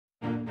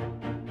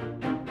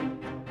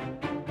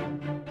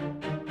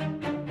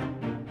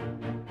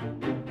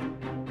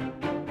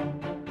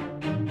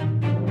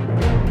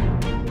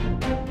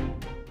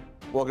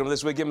Welcome to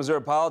This Week in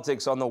Missouri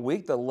Politics. On the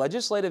week the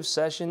legislative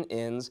session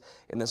ends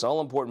in this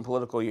all-important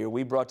political year,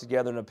 we brought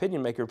together an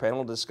opinion maker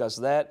panel to discuss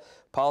that,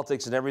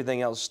 politics, and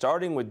everything else,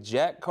 starting with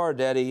Jack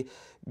Cardetti,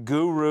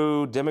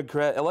 guru,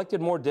 Democrat, elected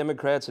more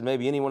Democrats than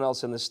maybe anyone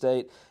else in the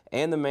state,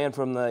 and the man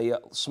from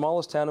the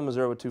smallest town in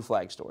Missouri with 2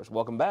 flag stores.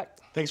 Welcome back.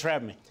 Thanks for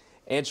having me.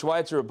 Ann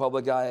Schweitzer,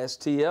 Republic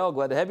ISTL.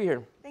 Glad to have you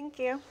here. Thank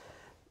you.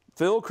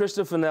 Phil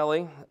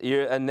Cristofanilli,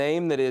 you're a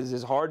name that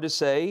is hard to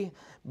say,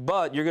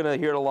 but you're going to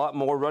hear it a lot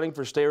more, running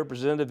for state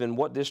representative in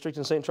what district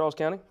in St. Charles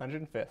County?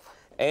 105th.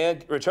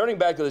 And returning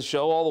back to the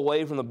show all the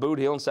way from the Boot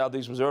Hill in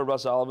southeast Missouri,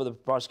 Russ Oliver, the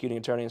prosecuting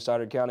attorney in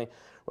Stoddard County.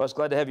 Russ,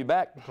 glad to have you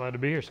back. Glad to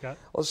be here, Scott.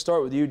 Let's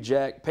start with you,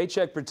 Jack.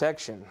 Paycheck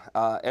protection.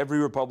 Every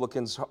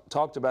Republican's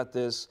talked about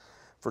this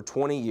for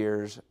 20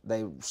 years.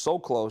 They were so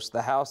close.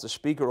 The House, the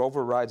Speaker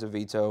overrides a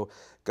veto.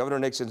 Governor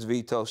Nixon's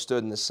veto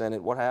stood in the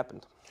Senate. What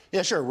happened?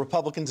 Yeah, sure.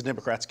 Republicans and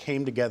Democrats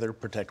came together to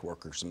protect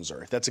workers in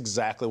Missouri. That's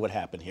exactly what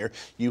happened here.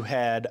 You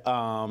had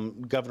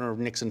Governor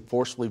Nixon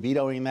forcefully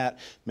vetoing that,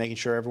 making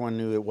sure everyone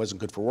knew it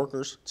wasn't good for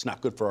workers. It's not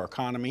good for our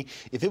economy.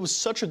 If it was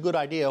such a good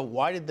idea,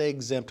 why did they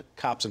exempt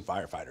cops and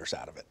firefighters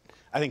out of it?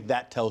 I think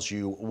that tells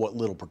you what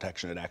little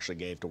protection it actually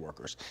gave to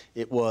workers.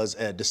 It was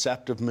a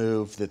deceptive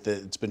move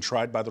it's been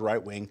tried by the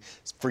right wing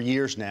for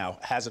years now,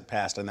 hasn't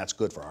passed, and that's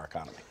good for our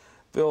economy.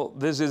 Phil,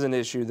 this is an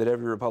issue that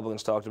every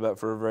Republican's talked about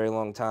for a very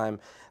long time.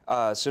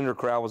 Senator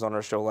Crowell was on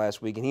our show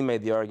last week, and he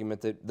made the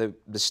argument that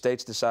the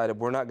states decided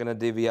we're not going to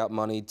divvy out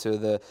money to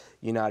the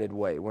United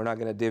Way. We're not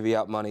going to divvy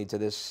out money to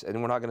this, and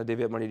we're not going to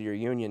divvy out money to your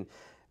union.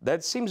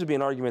 That seems to be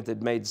an argument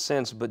that made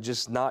sense, but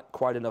just not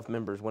quite enough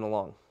members went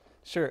along.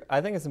 Sure.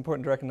 I think it's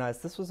important to recognize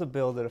this was a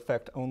bill that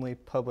affect only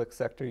public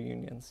sector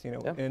unions. You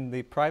know, Yeah. In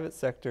the private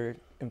sector,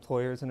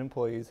 employers and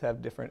employees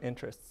have different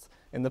interests.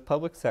 In the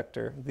public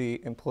sector, the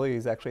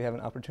employees actually have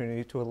an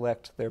opportunity to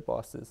elect their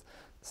bosses.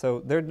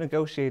 So they're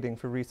negotiating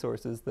for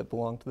resources that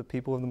belong to the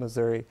people of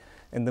Missouri,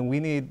 and then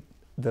we need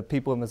the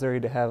people of Missouri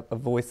to have a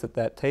voice at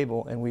that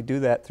table, and we do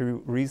that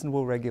through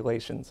reasonable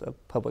regulations of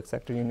public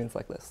sector unions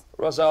like this.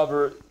 Russ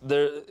Oliver,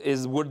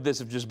 would this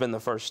have just been the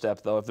first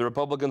step, though? If the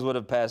Republicans would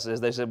have passed this,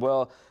 they said,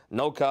 well,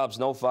 no cops,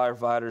 no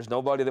firefighters,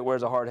 nobody that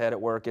wears a hard hat at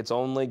work, it's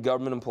only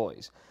government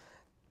employees.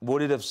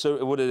 Would it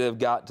have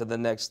got to the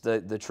next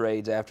the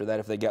trades after that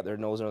if they got their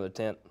nose under the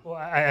tent? Well,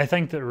 I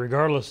think that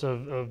regardless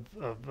of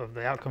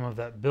the outcome of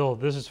that bill,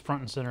 this is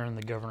front and center in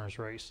the governor's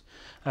race,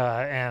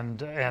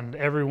 and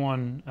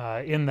everyone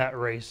in that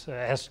race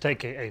has to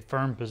take a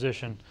firm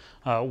position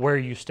where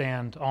you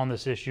stand on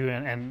this issue.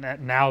 And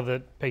now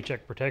that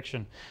paycheck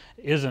protection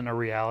isn't a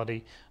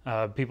reality,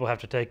 people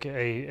have to take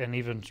an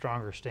even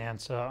stronger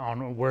stance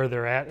on where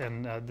they're at,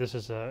 and this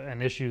is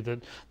an issue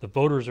that the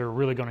voters are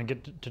really going to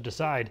get to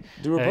decide.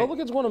 Do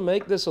Republicans want to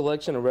make this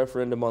election a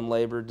referendum on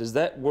labor? Does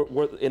that,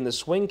 in the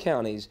swing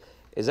counties,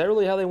 is that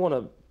really how they want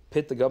to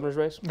pit the governor's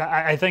race?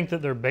 I think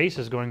that their base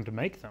is going to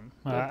make them.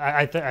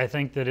 I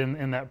think that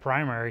in that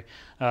primary,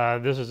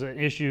 this is an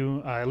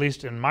issue, at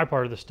least in my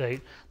part of the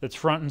state, that's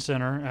front and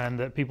center and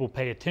that people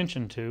pay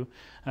attention to.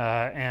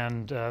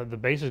 And the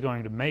base is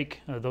going to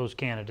make those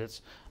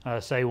candidates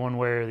say one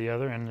way or the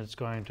other, and it's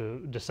going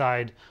to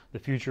decide the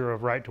future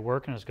of right to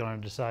work, and it's going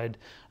to decide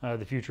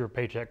the future of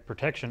paycheck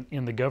protection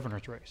in the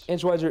governor's race. And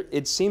Schweitzer,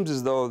 it seems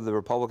as though the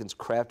Republicans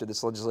crafted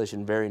this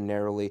legislation very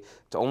narrowly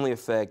to only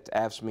affect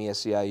AFSCME,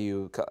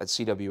 SEIU,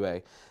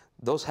 CWA.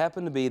 Those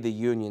happen to be the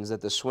unions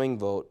that the swing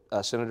vote,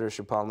 Senator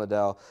Shapal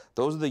Nadal,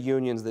 those are the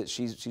unions that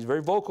she's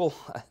very vocal,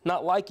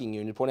 not liking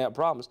unions, pointing out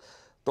problems.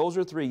 Those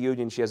are 3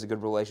 unions she has a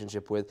good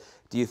relationship with.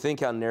 Do you think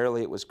how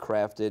narrowly it was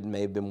crafted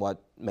may have been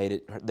what made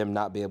them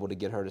not be able to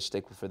get her to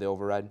stick for the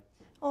override?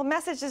 Well,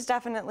 message is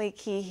definitely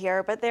key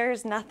here, but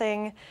there's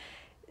nothing.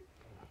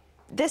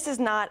 This is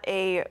not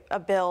a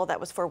bill that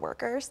was for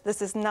workers.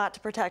 This is not to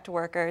protect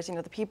workers. You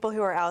know, the people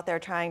who are out there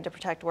trying to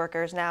protect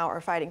workers now are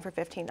fighting for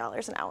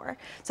 $15 an hour.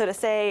 So to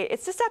say,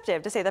 it's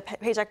deceptive to say that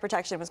paycheck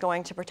protection was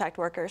going to protect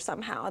workers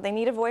somehow. They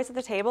need a voice at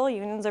the table.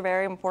 Unions are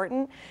very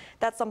important.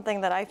 That's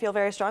something that I feel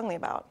very strongly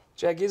about.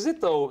 Jack, is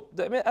it though,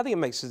 I mean, I think it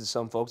makes sense to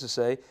some folks to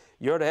say,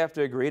 you ought to have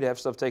to agree to have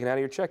stuff taken out of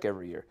your check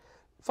every year.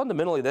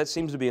 Fundamentally, that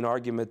seems to be an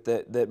argument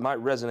that might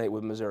resonate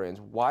with Missourians.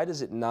 Why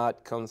does it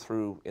not come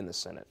through in the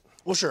Senate?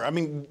 Well, sure. I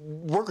mean,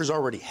 workers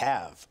already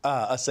have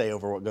a say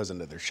over what goes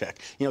into their check.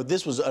 You know,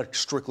 this was a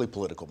strictly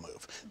political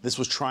move. This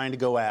was trying to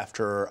go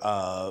after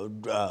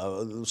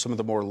some of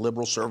the more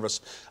liberal service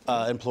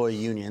employee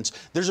unions.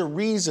 There's a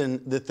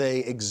reason that they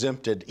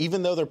exempted,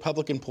 even though they're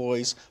public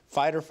employees,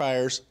 fighter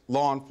fires,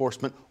 law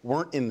enforcement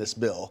weren't in this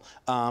bill.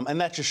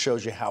 And that just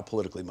shows you how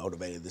politically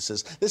motivated this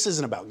is. This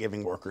isn't about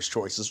giving workers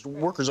choices.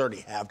 Workers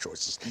already have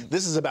choices.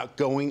 This is about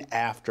going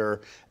after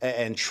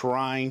and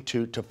trying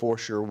to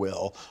force your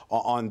will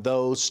on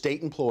those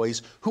state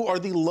employees who are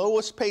the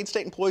lowest paid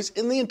state employees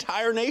in the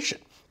entire nation.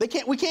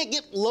 We can't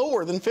get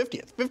lower than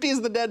 50th. 50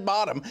 is the dead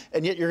bottom,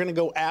 and yet you're going to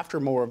go after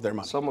more of their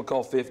money. Some would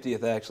call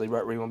 50th actually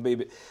right where you want to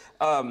be.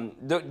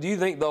 But, do you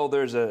think, though,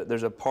 there's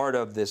a part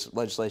of this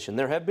legislation?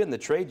 There have been the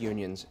trade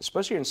unions,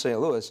 especially in St.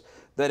 Louis,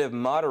 that have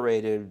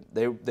moderated.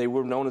 They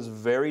were known as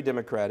very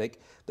Democratic.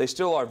 They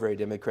still are very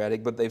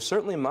Democratic, but they've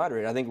certainly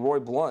moderated. I think Roy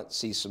Blunt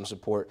sees some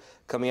support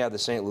coming out of the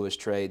St. Louis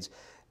trades.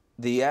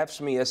 The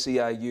AFSCME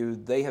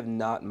SEIU, they have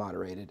not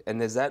moderated.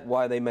 And is that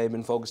why they may have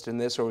been focused in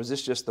this, or was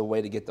this just the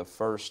way to get the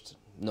first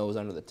nose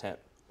under the tent?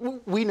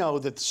 We know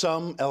that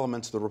some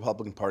elements of the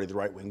Republican Party, the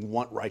right wing,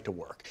 want right to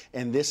work,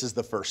 and this is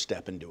the first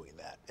step in doing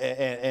that.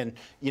 And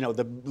you know,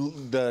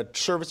 the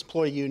service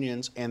employee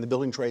unions and the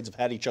building trades have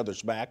had each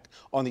other's back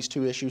on these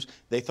two issues.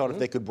 They thought if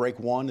they could break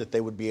one, that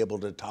they would be able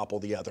to topple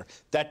the other.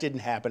 That didn't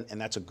happen, and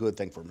that's a good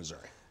thing for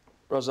Missouri.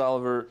 Russ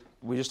Oliver,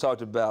 we just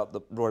talked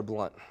about Roy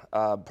Blunt,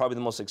 probably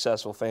the most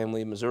successful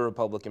family in Missouri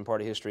Republican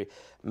Party history.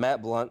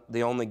 Matt Blunt,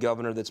 the only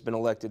governor that's been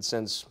elected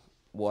since,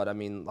 what, I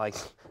mean, like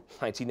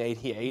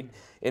 1988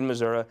 in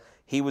Missouri.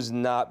 He was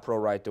not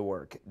pro-right to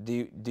work.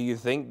 Do you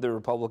think the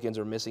Republicans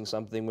are missing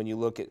something when you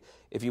look at,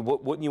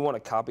 wouldn't you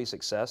want to copy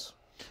success?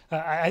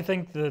 I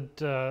think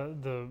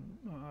that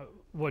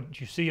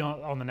what you see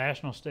on the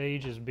national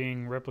stage is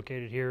being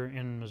replicated here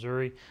in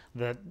Missouri,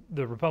 that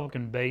the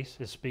Republican base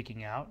is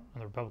speaking out,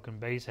 and the Republican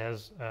base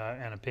has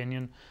an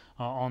opinion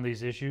on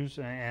these issues,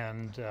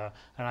 and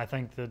I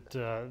think that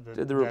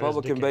did the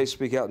Republican base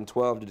speak out in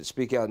 12? Did it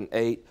speak out in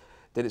 8?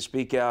 Did it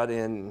speak out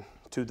in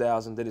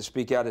 2000? Did it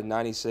speak out in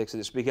 96? Did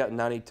it speak out in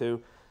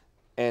 92?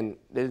 And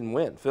they didn't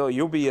win. Phil,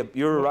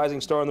 you're a rising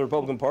star in the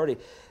Republican Party.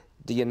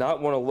 Do you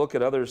not want to look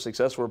at other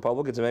successful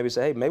Republicans and maybe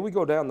say, hey, maybe we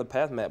go down the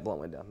path Matt Blunt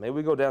went down. Maybe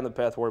we go down the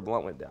path where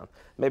Blunt went down.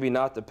 Maybe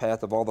not the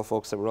path of all the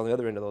folks that were on the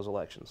other end of those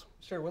elections.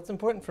 Sure. What's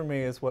important for me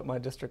is what my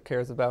district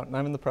cares about, and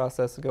I'm in the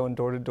process of going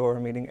door to door,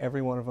 meeting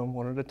every one of them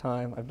one at a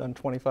time. I've done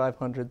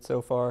 2,500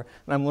 so far,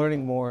 and I'm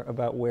learning more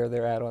about where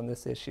they're at on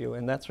this issue,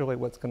 and that's really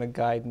what's going to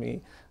guide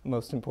me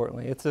most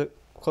importantly. It's a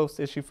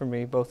close issue for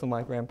me. Both of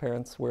my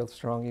grandparents were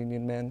strong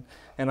union men,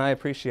 and I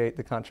appreciate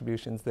the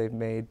contributions they've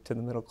made to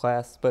the middle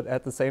class, but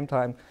at the same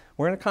time,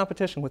 we're in a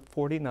competition with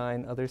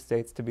 49 other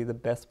states to be the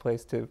best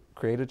place to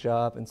create a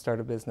job and start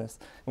a business.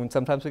 And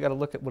sometimes we got to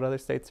look at what other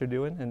states are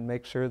doing and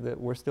make sure that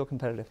we're still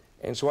competitive.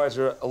 And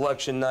Schweitzer,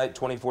 election night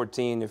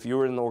 2014, if you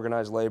were in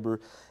organized labor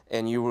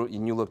and you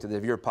looked at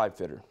if you're a pipe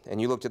fitter and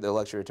you looked at the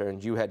election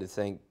returns, you had to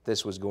think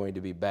this was going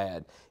to be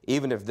bad.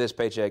 Even if this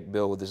paycheck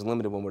bill with this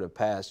limited one would have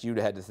passed, you'd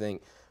have had to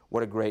think,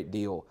 what a great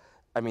deal.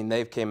 I mean,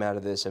 they've came out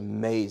of this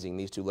amazing,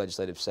 these two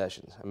legislative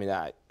sessions. I mean,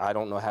 I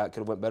don't know how it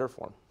could have went better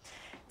for them.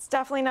 It's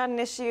definitely not an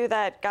issue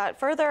that got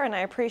further, and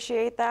I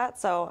appreciate that.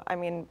 So, I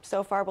mean,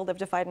 so far we'll live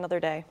to fight another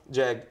day.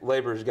 Jag,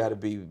 labor's got to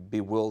be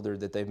bewildered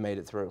that they've made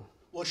it through.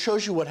 Well, it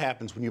shows you what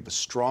happens when you have a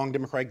strong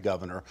Democratic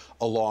governor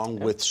along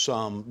with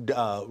some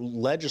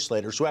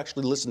legislators who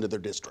actually listen to their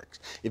districts.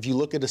 If you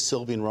look at a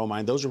Sylvia and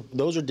Romine,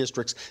 those are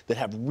districts that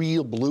have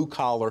real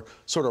blue-collar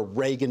sort of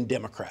Reagan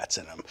Democrats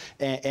in them.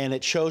 And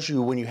it shows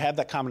you when you have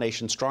that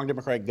combination, strong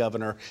Democratic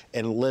governor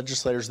and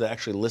legislators that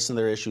actually listen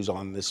to their issues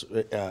on this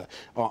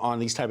on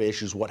these type of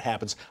issues, what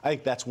happens. I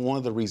think that's one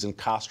of the reasons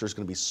Koster is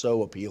going to be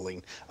so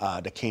appealing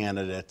to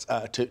candidates,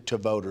 to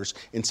voters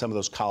in some of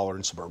those collar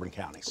and suburban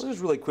counties. Let's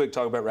just really quick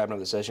talk about wrapping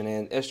up the session.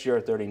 And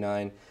SGR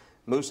 39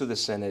 moves to the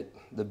Senate.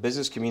 The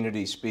business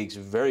community speaks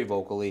very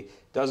vocally,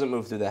 doesn't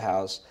move through the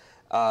House.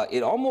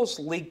 It almost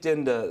leaked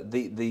into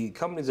the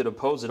companies that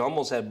opposed it,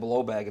 almost had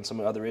blowback in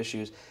some other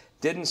issues.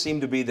 Didn't seem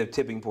to be the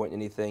tipping point in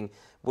anything.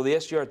 Will the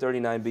SGR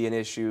 39 be an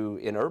issue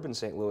in urban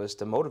St. Louis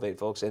to motivate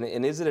folks?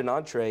 And is it an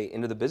entree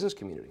into the business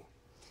community?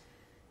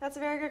 That's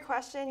a very good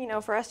question. You know,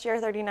 for SGR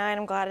 39,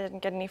 I'm glad it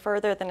didn't get any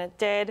further than it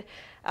did.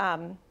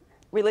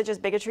 Religious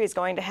bigotry is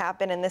going to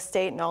happen in this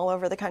state and all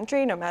over the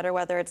country, no matter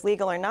whether it's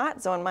legal or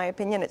not. So in my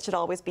opinion, it should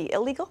always be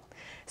illegal.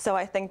 So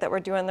I think that we're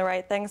doing the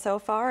right thing so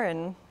far,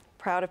 and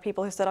proud of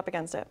people who stood up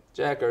against it.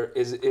 Jack,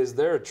 is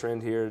there a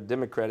trend here?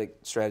 Democratic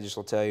strategists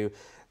will tell you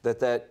that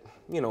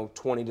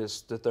 20 to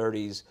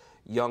 30s,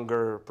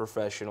 younger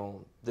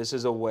professional, this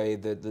is a way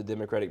that the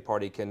Democratic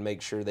Party can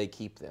make sure they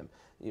keep them.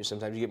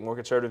 Sometimes you get more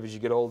conservative as you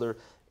get older.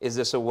 Is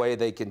this a way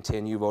they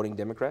continue voting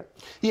Democrat?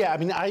 Yeah, I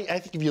mean, I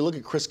think if you look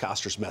at Chris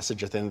Koster's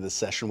message at the end of this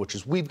session, which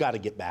is we've got to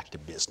get back to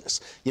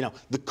business. You know,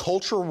 the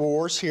culture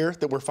wars here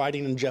that we're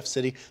fighting in Jeff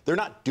City, they're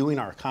not doing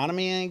our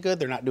economy any good.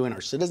 They're not doing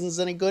our citizens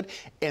any good.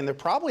 And they're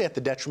probably at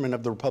the detriment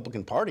of the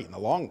Republican Party in the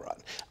long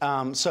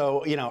run.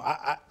 So,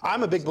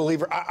 I'm a big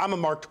believer. I'm a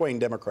Mark Twain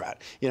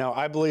Democrat.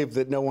 I believe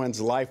that no one's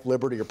life,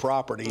 liberty, or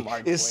property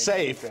is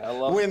safe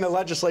when the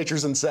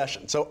legislature's in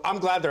session. So I'm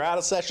glad they're out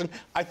of session.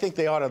 I think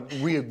they ought to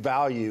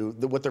reevaluate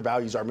what their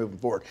values are moving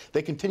forward.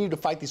 They continue to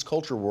fight these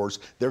culture wars.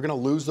 They're going to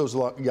lose those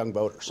young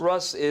voters.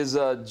 Russ, is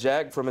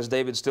Jack from, as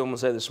David Stillman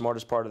say, the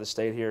smartest part of the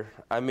state here?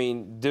 I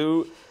mean,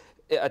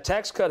 a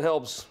tax cut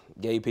helps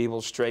gay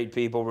people, straight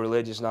people,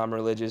 religious,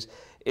 non-religious.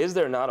 is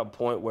there not a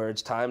point where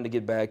it's time to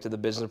get back to the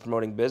business of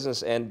promoting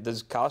business? And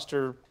does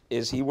Koster,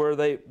 is he where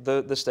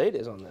the state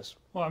is on this?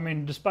 Well, I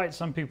mean, despite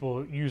some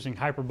people using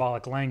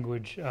hyperbolic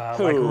language, Who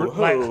are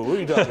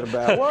you talking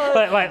about? What?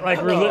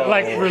 like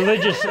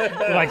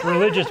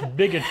religious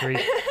bigotry,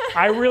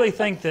 I really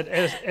think that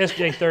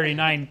SJ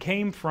 39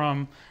 came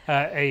from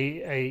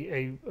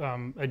a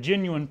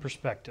genuine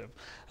perspective,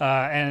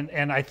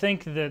 and I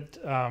think that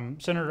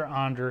Senator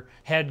Onder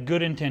had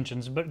good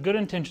intentions, but good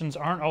intentions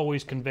aren't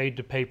always conveyed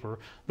to paper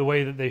the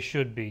way that they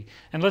should be.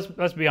 And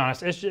let's be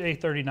honest,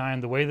 SJ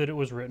 39, the way that it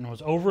was written,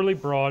 was overly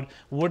broad,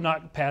 would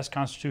not pass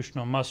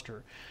constitutional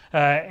muster,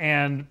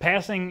 and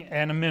passing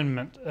an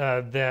amendment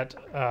that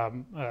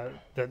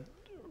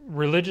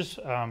religious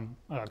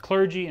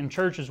clergy and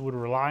churches would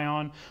rely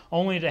on,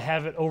 only to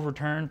have it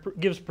overturned,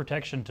 gives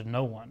protection to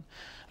no one.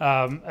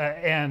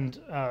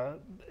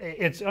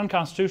 It's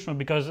unconstitutional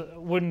because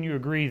wouldn't you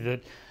agree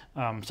that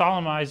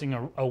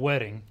solemnizing a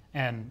wedding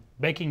and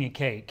baking a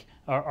cake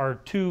are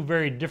two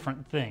very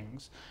different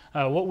things?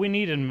 What we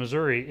need in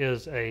Missouri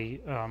is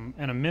an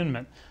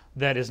amendment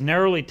that is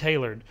narrowly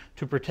tailored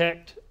to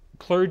protect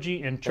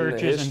clergy and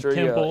churches and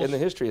temples. In the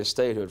history of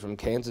statehood, from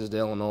Kansas to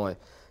Illinois,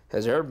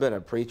 has there ever been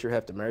a preacher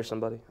have to marry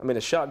somebody? I mean,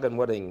 a shotgun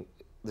wedding,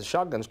 the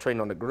shotgun's trained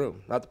on the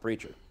groom, not the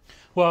preacher.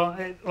 Well,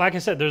 like I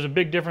said, there's a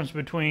big difference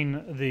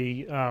between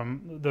the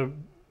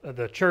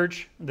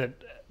church that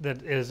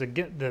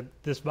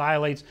this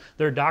violates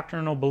their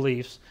doctrinal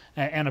beliefs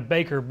and a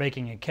baker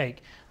baking a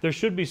cake. There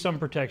should be some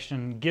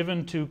protection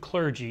given to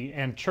clergy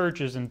and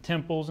churches and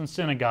temples and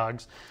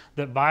synagogues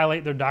that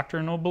violate their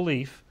doctrinal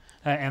belief,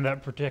 and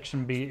that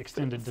protection be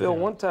extended to them. Phil,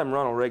 one time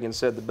Ronald Reagan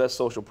said the best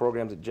social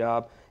program's a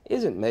job.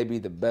 Isn't maybe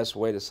the best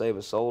way to save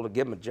a soul to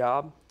give them a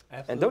job?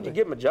 Absolutely. And don't you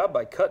give them a job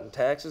by cutting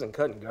taxes and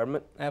cutting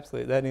government?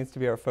 Absolutely. That needs to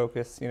be our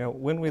focus. You know,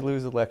 when we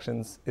lose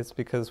elections, it's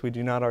because we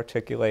do not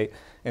articulate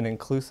an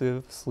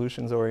inclusive,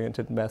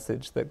 solutions-oriented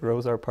message that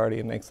grows our party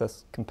and makes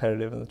us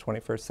competitive in the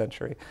 21st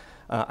century.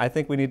 I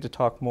think we need to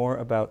talk more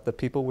about the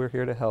people we're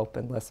here to help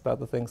and less about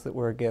the things that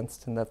we're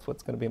against, and that's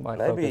what's going to be my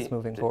focus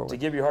moving forward. To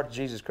give your heart to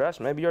Jesus Christ,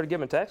 maybe you ought to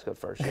give him a tax cut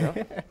first, you know?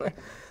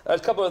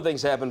 There's a couple of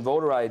things happen.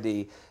 Voter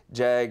ID.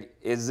 Jag,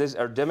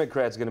 are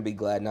Democrats going to be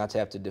glad not to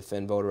have to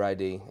defend voter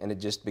ID and it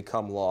just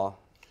become law?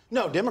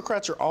 No,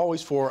 Democrats are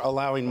always for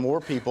allowing more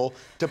people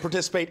to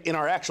participate in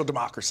our actual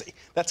democracy.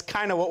 That's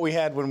kind of what we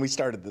had when we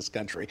started this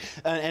country.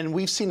 And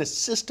we've seen a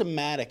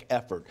systematic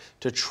effort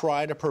to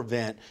try to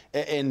prevent,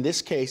 in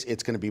this case,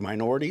 it's going to be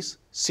minorities,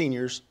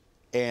 seniors,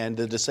 and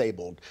the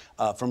disabled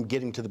from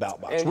getting to the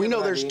ballot box. We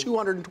know there's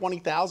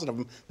 220,000 of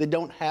them that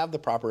don't have the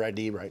proper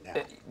ID right now.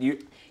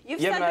 You've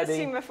said this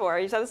to me before.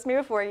 You've said this to me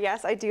before.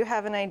 Yes, I do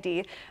have an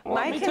ID. Well,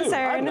 my me concern. too. I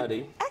have an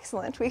ID.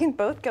 Excellent. We can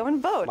both go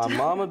and vote. My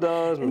mama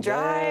does. And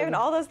drive and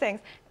all those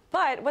things.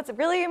 But what's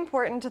really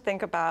important to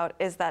think about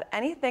is that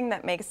anything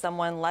that makes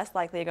someone less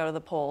likely to go to the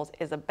polls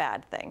is a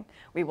bad thing.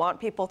 We want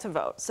people to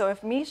vote. So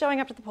if me showing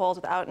up to the polls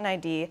without an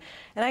ID,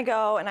 and I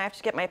go and I have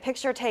to get my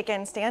picture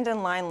taken, stand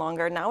in line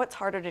longer, now it's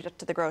harder to get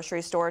to the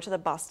grocery store, to the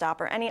bus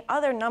stop, or any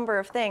other number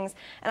of things,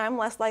 and I'm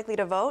less likely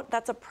to vote,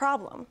 that's a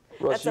problem.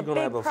 Russ, you're going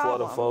to have a flood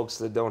problem. of folks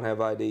that don't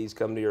have IDs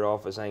come to your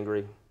office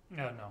angry.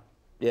 No.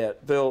 Yeah,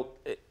 Phil,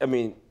 I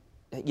mean,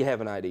 you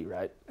have an ID,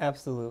 right?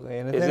 Absolutely.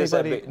 And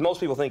if most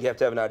people think you have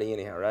to have an ID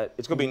anyhow, right?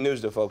 It's going to be news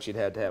to folks you'd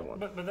have to have one.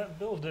 But that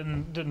bill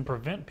didn't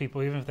prevent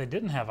people, even if they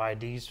didn't have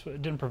IDs,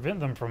 it didn't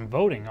prevent them from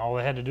voting. All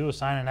they had to do was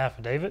sign an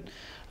affidavit.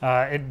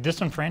 It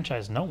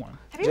disenfranchised no one.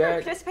 Have you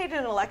ever participated in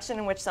an election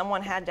in which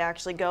someone had to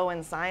actually go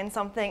and sign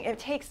something? It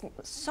takes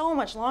so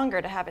much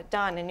longer to have it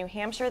done. In New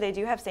Hampshire, they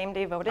do have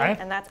same-day voting,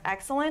 and that's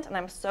excellent, and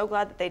I'm so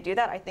glad that they do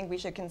that. I think we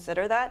should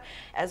consider that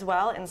as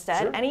well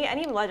instead. Sure.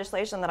 Any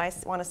legislation that I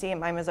want to see in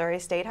my Missouri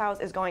State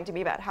House is going to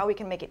be about how we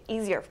can make it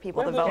easier for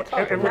people to vote.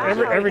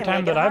 Every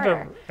time that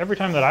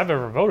I've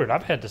ever voted,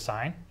 I've had to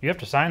sign. You have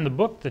to sign the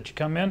book that you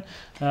come in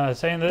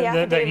saying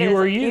that you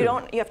are you.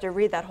 You have to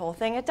read that whole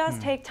thing. It does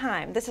take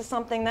time. This is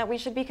something that we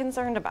should be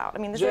concerned about. I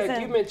mean, this Jack,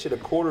 you mentioned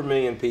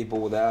 250,000 people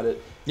without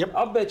it. Yep.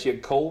 I'll bet you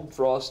cold,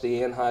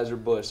 frosty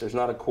Anheuser-Busch, there's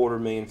not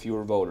 250,000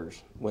 fewer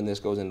voters when this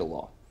goes into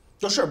law.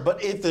 No, sure,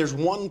 but if there's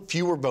one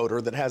fewer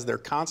voter that has their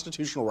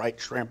constitutional right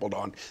trampled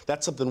on,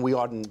 that's something we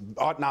ought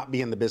not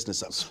be in the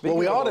business of. What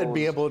we ought to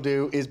be able to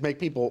do is make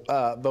people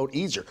vote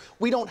easier.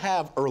 We don't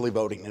have early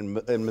voting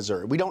in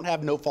Missouri. We don't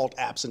have no-fault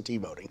absentee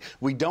voting.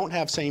 We don't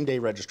have same-day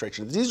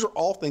registration. These are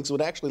all things that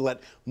would actually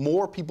let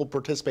more people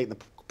participate in the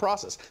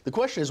process. The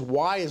question is,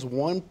 why is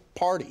one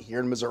party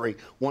here in Missouri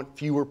want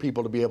fewer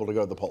people to be able to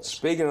go to the polls?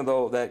 Speaking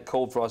of that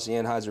cold, frosty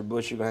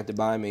Anheuser-Busch, you're going to have to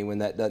buy me when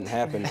that doesn't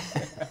happen.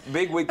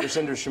 Big week for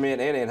Senator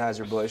Schmidt and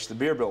Anheuser-Busch. The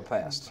beer bill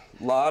passed.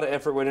 A lot of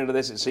effort went into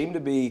this. It seemed to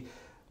be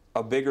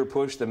a bigger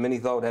push than many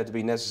thought would have to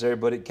be necessary,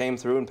 but it came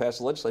through and passed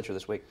the legislature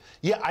this week.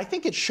 Yeah, I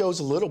think it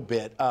shows a little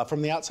bit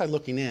from the outside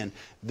looking in.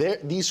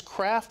 These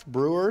craft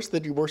brewers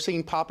that we're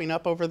seeing popping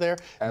up over there,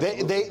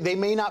 they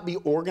may not be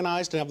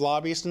organized and have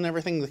lobbyists and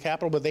everything in the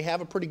Capitol, but they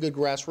have a pretty good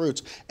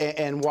grassroots.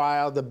 And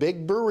while the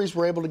big breweries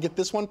were able to get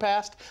this one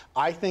passed,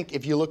 I think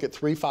if you look at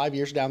 3-5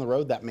 years down the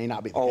road, that may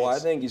not be the case. Oh, I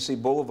think you see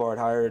Boulevard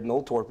hired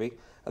Noel Torpy.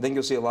 I think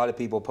you'll see a lot of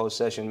people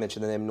post-session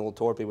mention the name Noel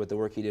Torpy with the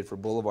work he did for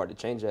Boulevard to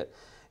change that.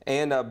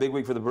 And a big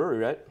week for the brewery,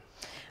 right?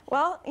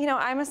 Well, you know,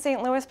 I'm a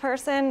St. Louis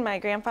person. My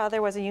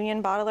grandfather was a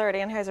union bottler at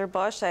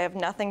Anheuser-Busch. I have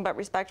nothing but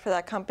respect for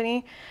that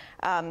company.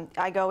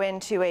 I go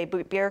into a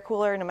beer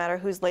cooler, no matter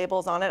whose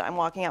label's on it, I'm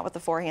walking out with the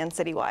forehand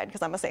citywide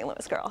because I'm a St.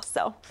 Louis girl.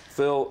 So,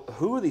 Phil,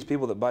 who are these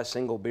people that buy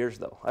single beers,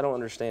 though? I don't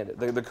understand it.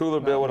 The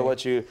cooler bill would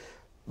have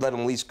let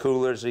them lease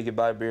coolers so you could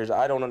buy beers.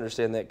 I don't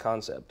understand that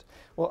concept.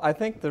 Well, I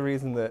think the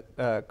reason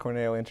that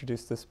Corneo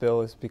introduced this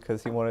bill is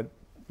because he wanted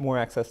more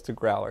access to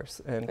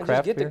growlers and craft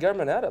just get beer. the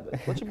government out of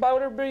it. Let you buy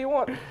whatever beer you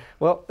want.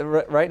 Well,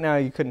 right now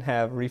you couldn't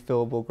have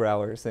refillable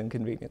growlers in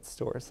convenience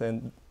stores,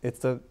 and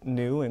it's a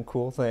new and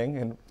cool thing.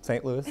 And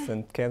St. Louis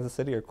and Kansas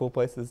City are cool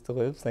places to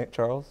live. St.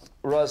 Charles.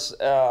 Russ,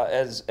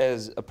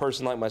 as a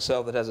person like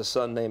myself that has a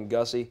son named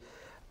Gussie,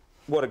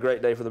 what a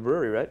great day for the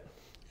brewery, right?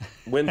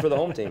 Win for the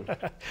home team.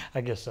 I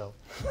guess so.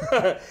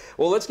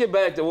 Well, let's get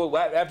back to,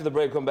 after the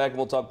break, come back and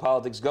we'll talk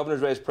politics,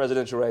 governor's race,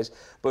 presidential race.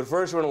 But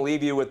first, we're going to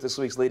leave you with this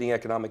week's leading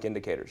economic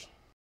indicators.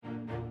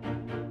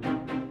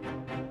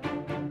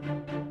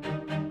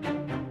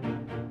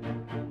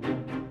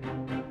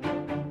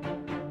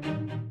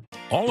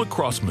 All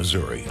across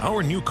Missouri,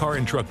 our new car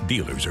and truck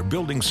dealers are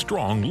building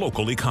strong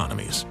local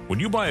economies. When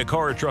you buy a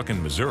car or truck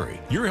in Missouri,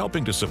 you're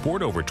helping to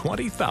support over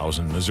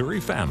 20,000 Missouri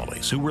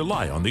families who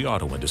rely on the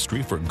auto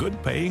industry for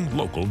good-paying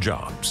local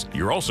jobs.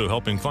 You're also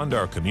helping fund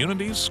our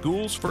communities,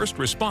 schools, first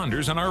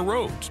responders, and our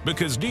roads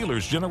because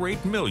dealers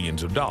generate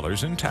millions of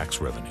dollars in tax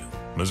revenue.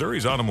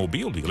 Missouri's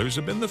automobile dealers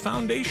have been the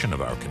foundation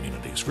of our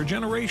communities for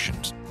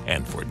generations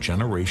and for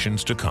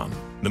generations to come.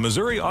 The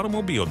Missouri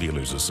Automobile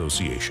Dealers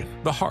Association,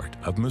 the heart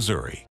of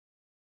Missouri.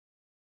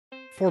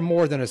 For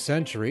more than a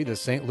century, the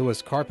St. Louis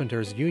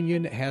Carpenters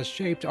Union has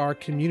shaped our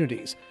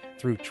communities.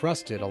 Through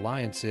trusted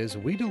alliances,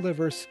 we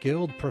deliver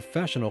skilled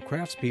professional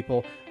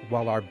craftspeople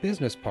while our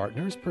business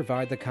partners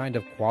provide the kind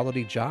of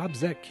quality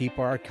jobs that keep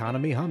our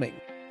economy humming.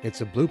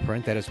 It's a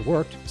blueprint that has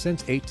worked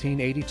since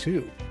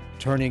 1882.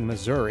 Turning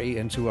Missouri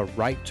into a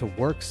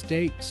right-to-work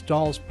state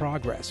stalls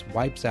progress,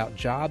 wipes out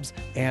jobs,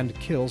 and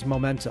kills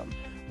momentum.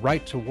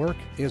 Right to work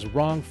is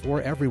wrong for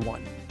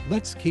everyone.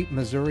 Let's keep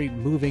Missouri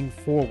moving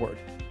forward.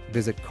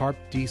 Visit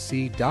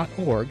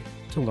carpdc.org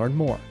to learn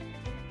more.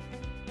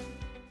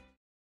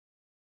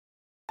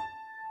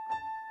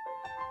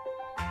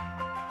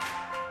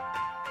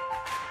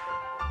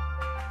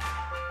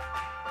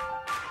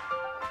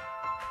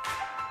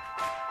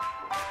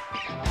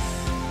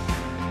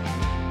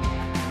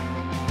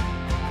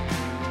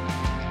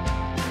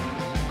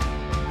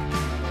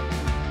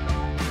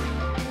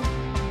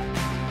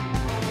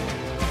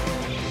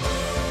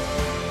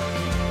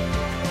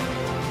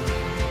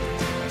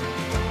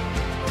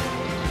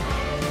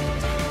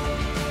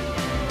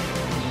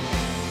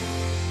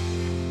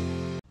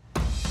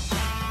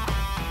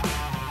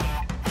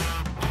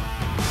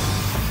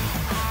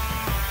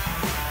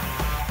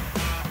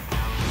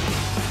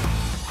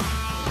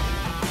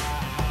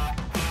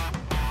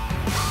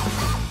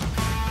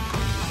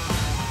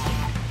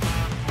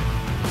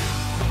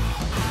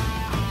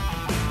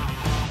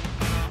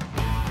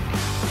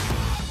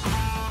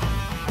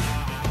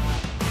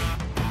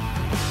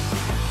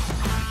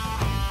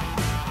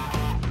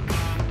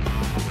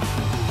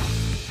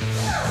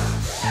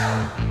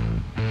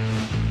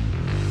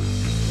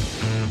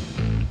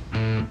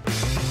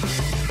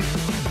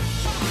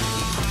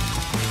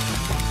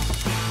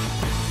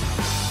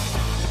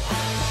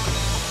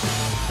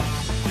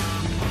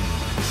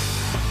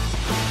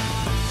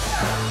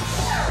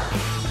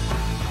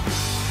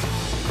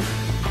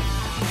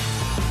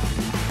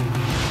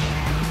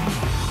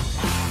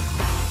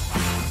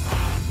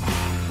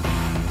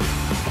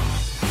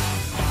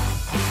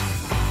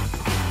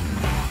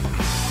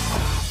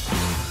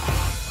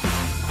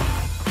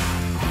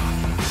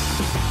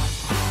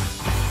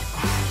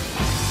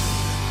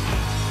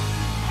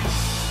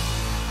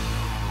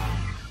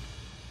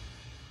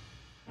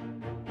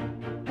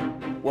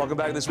 Welcome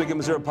back to This Week in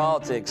Missouri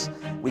Politics.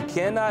 We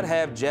cannot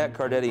have Jack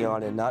Cardetti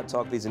on and not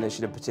talk these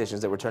initiative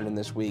petitions that were turned in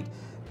this week.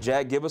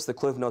 Jack, give us the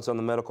cliff notes on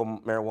the medical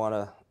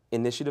marijuana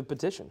initiative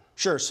petition.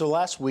 Sure. So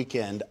last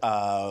weekend,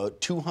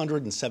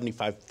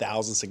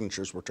 275,000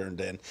 signatures were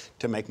turned in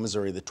to make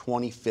Missouri the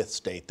 25th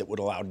state that would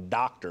allow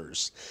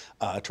doctors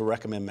to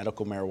recommend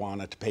medical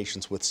marijuana to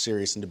patients with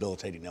serious and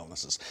debilitating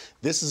illnesses.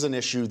 This is an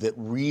issue that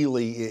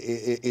really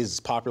is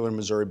popular in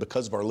Missouri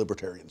because of our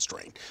libertarian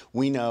strain.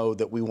 We know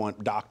that we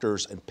want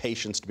doctors and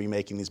patients to be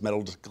making these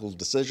medical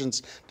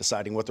decisions,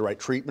 deciding what the right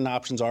treatment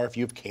options are if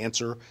you have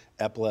cancer,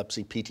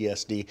 epilepsy,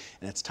 PTSD,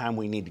 and it's time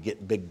we need to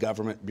get big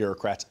government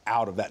bureaucrats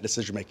out of that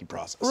decision-making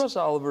process. Russ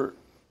Oliver,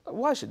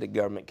 Why should the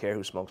government care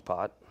who smokes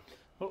pot?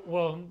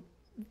 Well,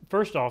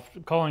 first off,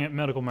 calling it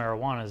medical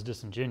marijuana is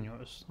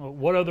disingenuous.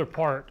 What other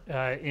part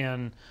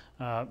in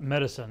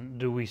medicine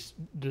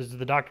does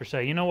the doctor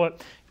say, you know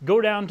what,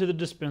 go down to the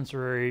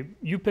dispensary,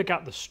 you pick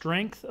out the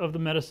strength of the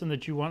medicine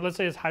that you want. Let's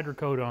say it's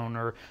hydrocodone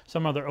or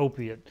some other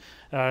opiate.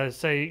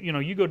 Say, you know,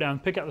 you go down,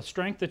 pick out the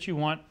strength that you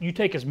want. You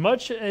take as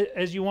much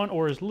as you want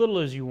or as little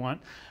as you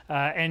want,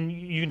 and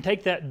you can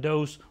take that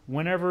dose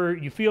whenever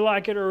you feel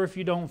like it or if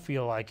you don't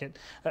feel like it.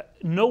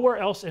 Nowhere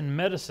else in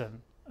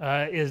medicine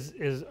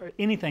is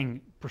anything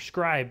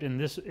prescribed in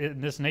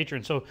this nature,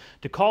 and so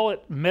to call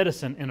it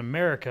medicine in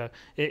America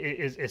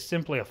is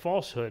simply a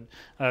falsehood.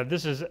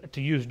 This is,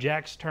 to use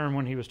Jack's term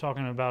when he was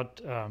talking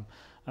about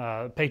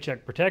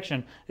paycheck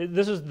protection,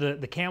 this is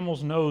the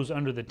camel's nose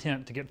under the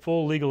tent to get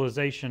full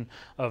legalization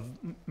of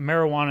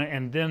marijuana,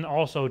 and then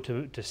also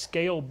to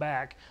scale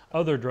back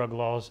other drug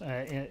laws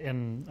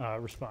in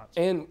response.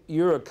 And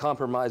you're a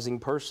compromising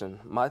person.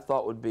 My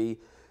thought would be,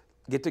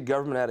 get the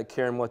government out of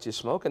caring what you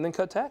smoke, and then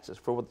cut taxes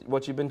for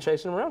what you've been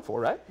chasing around for,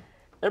 right?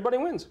 Everybody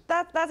wins.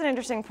 That's an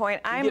interesting point.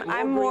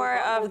 I'm more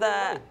of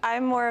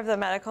the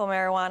medical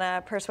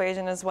marijuana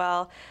persuasion as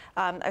well.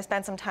 I've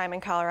spent some time in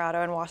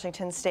Colorado and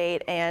Washington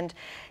State, and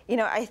you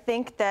know, I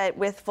think that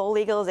with full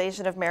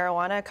legalization of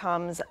marijuana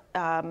comes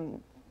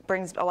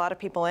brings a lot of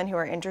people in who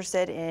are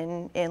interested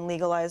in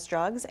legalized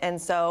drugs,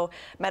 and so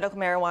medical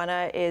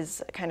marijuana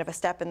is kind of a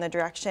step in the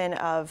direction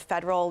of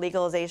federal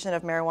legalization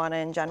of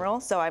marijuana in general.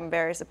 So I'm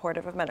very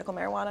supportive of medical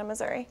marijuana in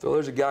Missouri. So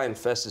there's a guy in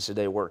Festus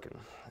today working.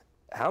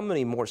 How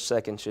many more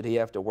seconds should he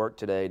have to work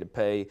today to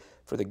pay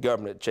for the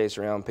government to chase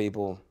around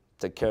people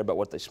to care about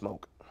what they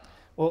smoke?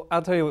 Well,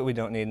 I'll tell you what we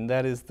don't need, and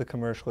that is the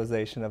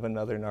commercialization of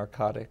another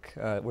narcotic.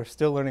 We're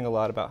still learning a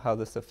lot about how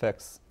this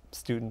affects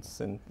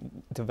students and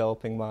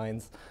developing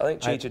minds. I think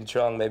Cheech and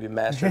Chong maybe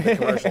mastered the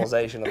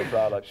commercialization of the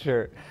product.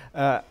 Sure.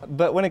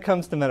 But when it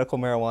comes to medical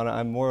marijuana,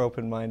 I'm more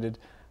open-minded.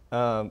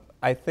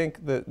 I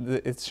think that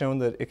it's shown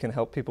that it can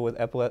help people with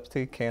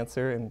epilepsy,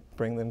 cancer, and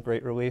bring them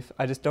great relief.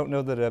 I just don't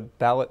know that a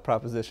ballot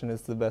proposition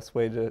is the best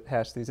way to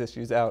hash these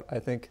issues out. I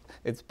think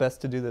it's best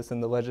to do this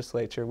in the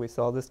legislature. We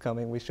saw this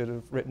coming. We should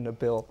have written a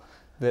bill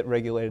that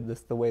regulated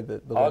this the way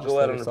that the legislators saw. I'll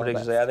go out on the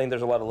prediction say I think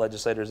there's a lot of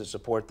legislators that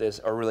support this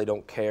or really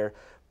don't care,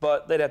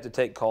 but they'd have to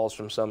take calls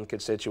from some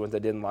constituent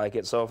that didn't like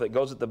it. So if it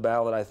goes at the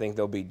ballot, I think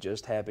they'll be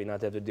just happy not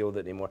to have to deal with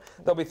it anymore.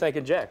 They'll be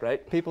thanking Jack,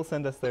 right? People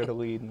send us there to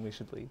lead, and we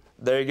should lead.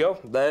 There you go.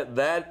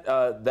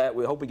 That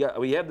we hope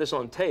we have this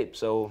on tape.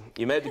 So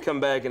you may have to come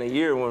back in a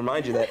year and we'll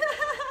remind you that.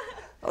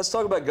 Let's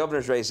talk about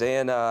governor's race,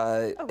 and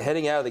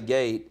heading out of the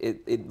gate,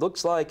 it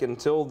looks like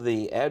until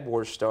the ad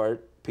wars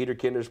start, Peter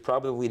Kinder's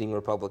probably the leading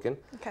Republican.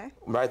 Okay.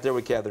 Right there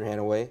with Catherine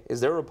Hanaway. Is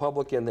there a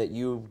Republican that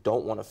you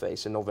don't want to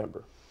face in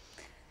November?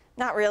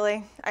 Not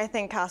really. I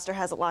think Koster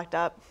has it locked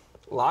up.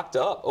 Locked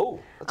up? Oh,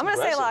 that's I'm going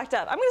to say locked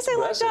up. I'm going to say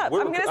locked up.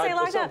 I'm going to say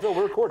locked up.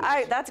 We're recording.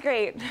 That's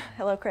great.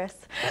 Hello, Chris.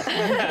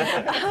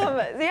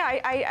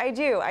 Yeah, I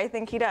do. I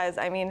think he does.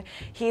 I mean,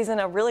 he's in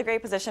a really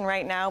great position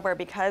right now where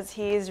because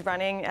he's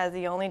running as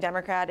the only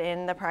Democrat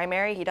in the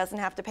primary, he doesn't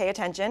have to pay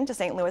attention to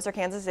St. Louis or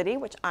Kansas City,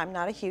 which I'm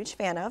not a huge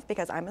fan of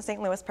because I'm a St.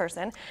 Louis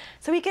person.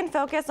 So he can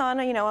focus on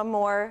a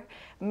more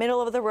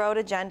middle-of-the-road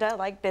agenda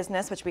like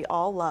business, which we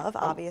all love,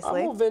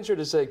 obviously. I will venture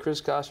to say Chris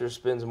Koster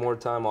spends more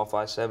time off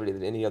I-70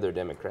 than any other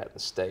Democrat in the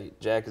state.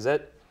 Jack, is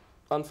that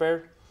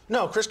unfair?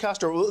 No, Chris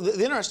Koster,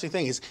 the interesting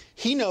thing is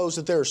he knows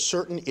that there are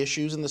certain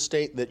issues in the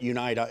state that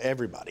unite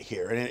everybody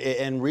here.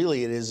 And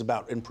really it is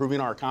about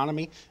improving our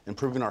economy,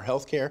 improving our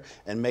health care,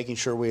 and making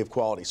sure we have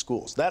quality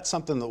schools. That's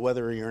something that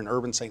whether you're in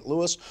urban St.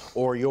 Louis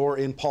or you're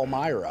in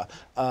Palmyra,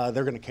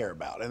 they're going to care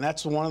about. And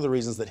that's one of the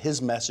reasons that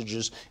his message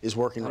is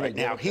working right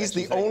now. He's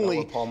the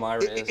only,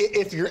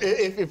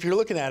 if you're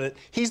looking at it,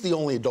 he's the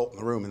only adult in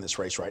the room in this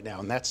race right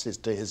now, and that's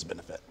to his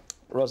benefit.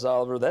 Russ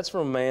Oliver, that's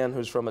from a man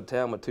who's from a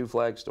town with 2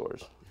 flag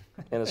stores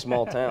in a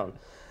small town.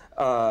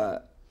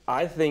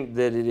 I think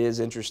that it is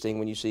interesting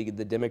when you see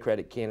the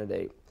Democratic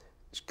candidate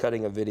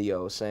cutting a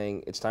video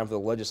saying it's time for the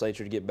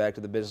legislature to get back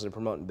to the business of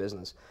promoting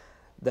business.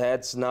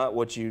 That's not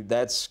what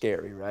that's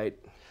scary, right?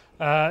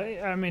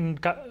 I mean,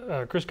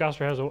 Chris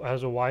Koster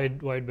has a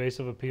wide base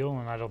of appeal,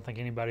 and I don't think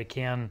anybody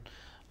can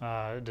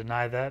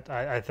deny that.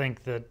 I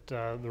think that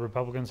the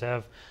Republicans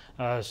have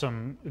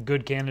some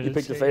good candidates. You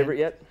picked a favorite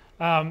yet?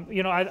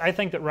 I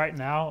think that right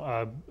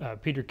now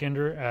Peter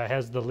Kinder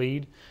has the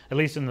lead, at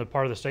least in the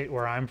part of the state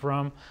where I'm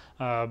from.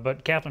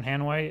 But Catherine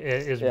Hanaway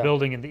is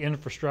building in the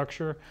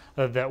infrastructure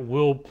that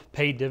will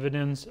pay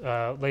dividends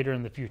later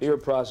in the future. You're a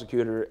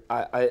prosecutor.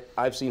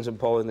 I've seen some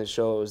polling that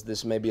shows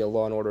this may be a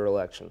law and order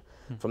election.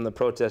 From the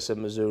protests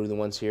in Missouri, the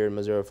ones here in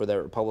Missouri for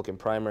that Republican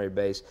primary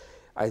base,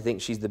 I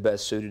think she's the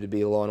best suited to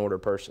be a law and order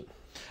person.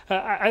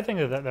 I think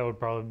that would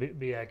probably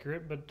be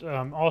accurate, but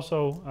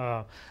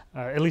also,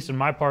 at least in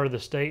my part of the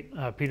state,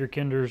 Peter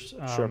Kinder's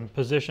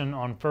position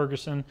on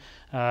Ferguson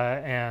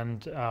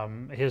and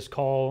his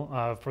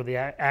call for the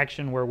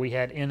action where we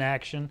had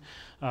inaction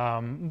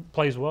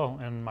plays well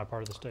in my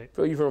part of the state.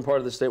 Phil, you from a part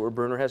of the state where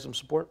Bruner has some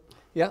support?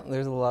 Yeah,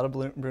 there's a lot of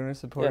Bruner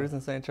supporters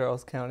in St.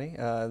 Charles County.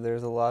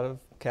 There's a lot of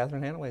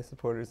Catherine Hanaway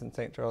supporters in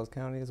St. Charles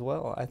County as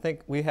well. I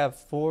think we have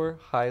 4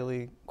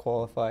 highly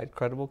qualified,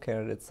 credible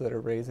candidates that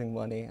are raising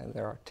money, and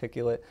they're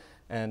articulate,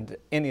 and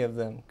any of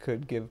them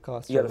could give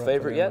Koster. You got a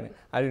favorite yet? Money.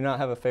 I do not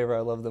have a favorite.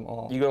 I love them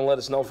all. You going to let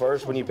us know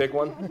first when you pick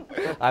one?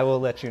 I will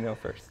let you know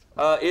first.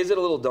 Is it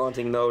a little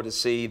daunting, though, to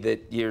see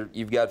that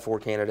you've got 4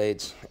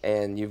 candidates,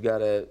 and you've got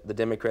the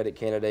Democratic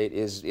candidate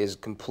is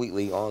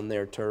completely on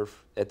their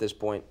turf at this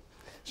point?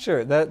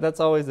 Sure, that's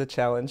always a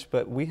challenge,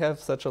 but we have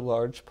such a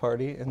large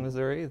party in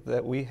Missouri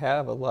that we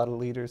have a lot of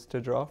leaders to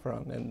draw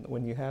from, and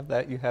when you have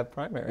that, you have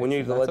primaries. When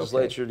you're in the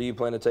legislature, do you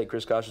plan to take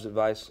Chris Koster's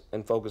advice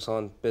and focus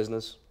on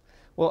business?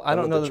 Well, I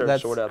don't know that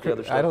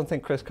that's. I don't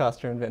think Chris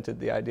Koster invented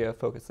the idea of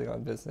focusing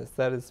on business.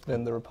 That has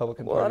been the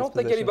Republican Party's Well, I don't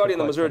think anybody in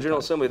the Missouri General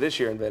Assembly this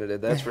year invented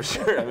it. That's for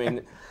sure. I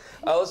mean,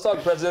 let's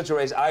talk presidential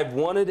race. I've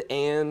wanted,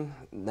 and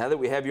now that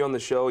we have you on the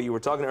show, you were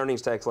talking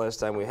earnings tax last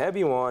time. We have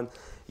you on.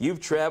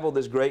 You've traveled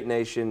this great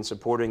nation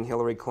supporting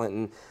Hillary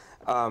Clinton.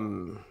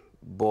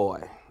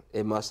 Boy,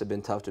 it must have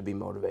been tough to be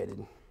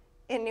motivated.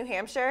 In New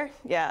Hampshire?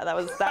 Yeah, that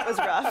was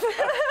rough.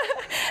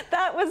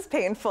 That was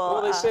painful.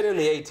 Well, they said in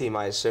the A-team,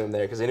 I assume,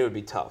 there, because they knew it would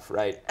be tough,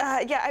 right?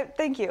 Yeah,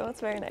 thank you.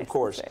 That's very nice. Of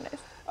course. That's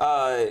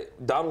very nice.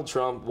 Donald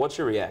Trump, what's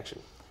your reaction?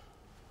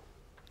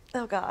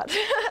 Oh, God.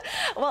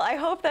 Well, I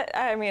hope that,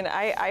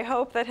 I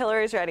hope that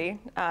Hillary's ready.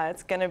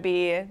 It's going to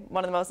be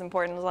one of the most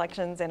important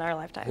elections in our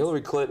lifetime.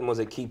 Hillary Clinton was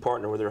a key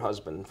partner with her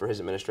husband for his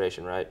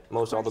administration, right?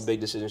 Most all the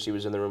big decisions she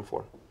was in the room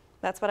for.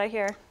 That's what I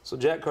hear. So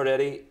Jack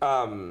Cardetti,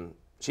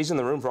 she's in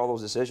the room for all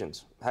those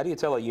decisions. How do you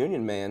tell a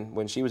union man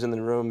when she was in the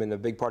room in a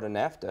big part of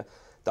NAFTA,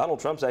 Donald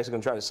Trump's actually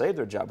going to try to save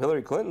their job?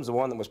 Hillary Clinton's the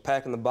one that was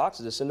packing the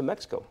boxes to send to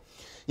Mexico.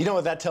 You know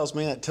what that tells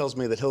me? That tells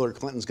me that Hillary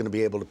Clinton's going to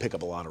be able to pick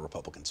up a lot of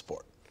Republican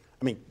support.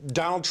 I mean,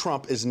 Donald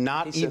Trump is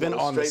not even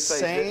on the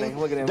same.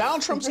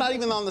 Donald Trump's not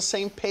even on the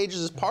same page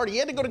as his party. He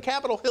had to go to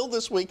Capitol Hill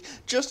this week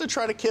just to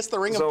try to kiss the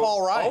ring of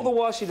Paul Ryan. All the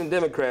Washington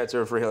Democrats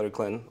are for Hillary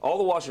Clinton. All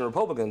the Washington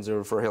Republicans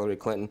are for Hillary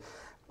Clinton.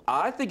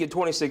 I think in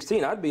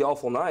 2016, I'd be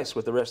awful nice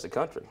with the rest of the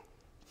country.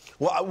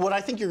 Well, what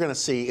I think you're going to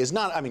see is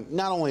not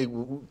only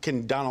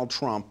can Donald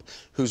Trump,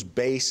 whose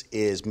base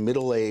is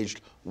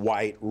middle-aged,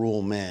 white,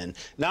 rural men,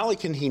 not only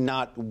can he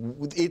not,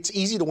 it's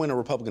easy to win a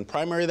Republican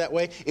primary that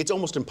way, it's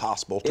almost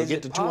impossible to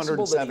get to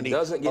 270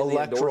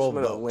 electoral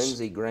votes. Of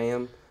Lindsey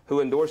Graham, who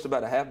endorsed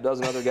about a half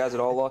dozen other guys at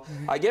all law.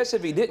 I guess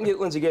if he didn't get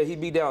Lindsey Graham,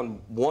 he'd be down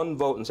 1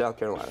 vote in South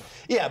Carolina.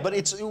 Yeah,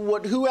 but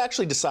who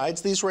actually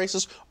decides these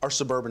races are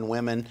suburban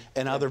women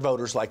and other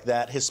voters like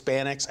that,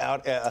 Hispanics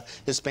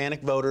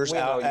Hispanic voters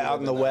out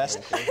in the West.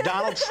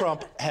 Donald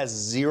Trump has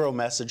zero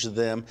message to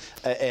them,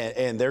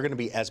 and they're going to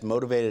be as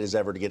motivated as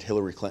ever to get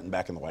Hillary Clinton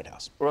back in the White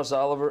House. Russ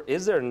Oliver,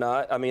 is there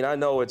not? I mean, I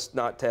know it's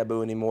not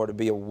taboo anymore to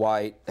be a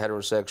white,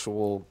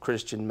 heterosexual,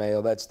 Christian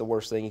male. That's the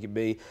worst thing you could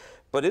be.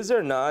 But is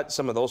there not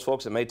some of those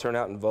folks that may turn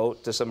out and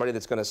vote to somebody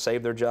that's going to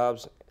save their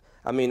jobs?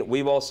 I mean,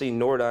 we've all seen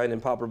Nordine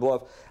and Poplar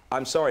Bluff.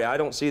 I'm sorry, I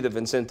don't see the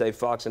Vicente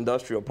Fox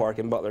Industrial Park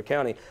in Butler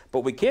County, but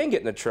we can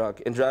get in a truck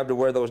and drive to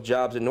where those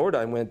jobs in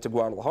Nordine went to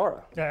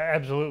Guadalajara. Yeah,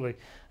 absolutely.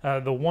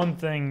 The one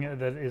thing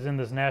that is in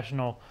this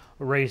national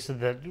race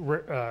that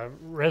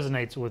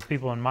resonates with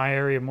people in my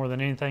area more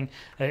than anything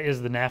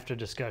is the NAFTA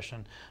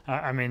discussion.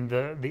 I mean,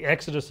 the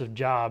exodus of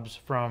jobs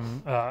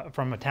from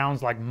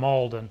towns like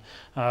Malden,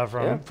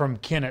 from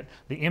Kennett,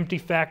 the empty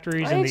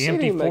factories and the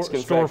empty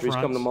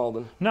storefronts. Come to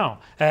Malden. No,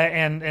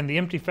 and the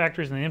empty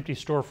factories and the empty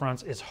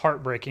storefronts is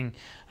heartbreaking.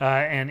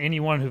 And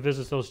anyone who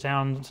visits those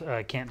towns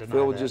can't deny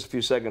Phil, that. with just a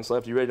few seconds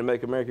left, you ready to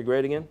make America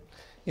great again?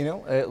 You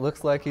know, it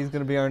looks like he's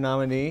going to be our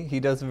nominee.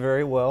 He does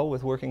very well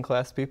with working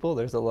class people.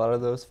 There's a lot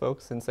of those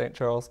folks in St.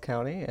 Charles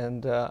County,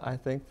 and I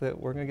think that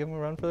we're going to give them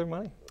a run for their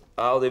monny.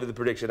 I'll leave you the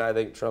prediction. I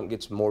think Trump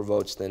gets more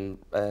votes than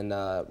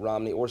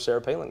Romney or Sarah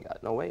Palin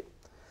got. No, wait.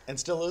 And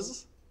still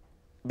loses?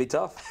 Be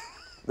tough.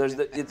 There's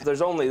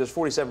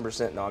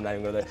 47%. No, I'm not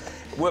even going there.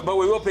 But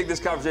we will pick this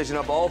conversation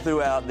up all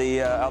throughout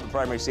the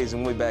primary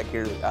season. We'll be back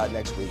here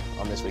next week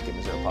on This Week in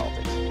Missouri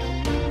Politics.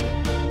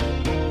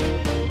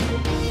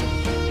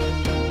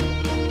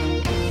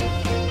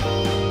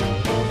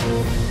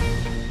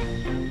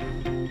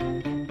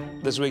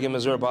 This Week in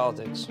Missouri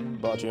Politics,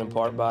 brought to you in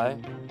part by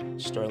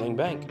Sterling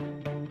Bank.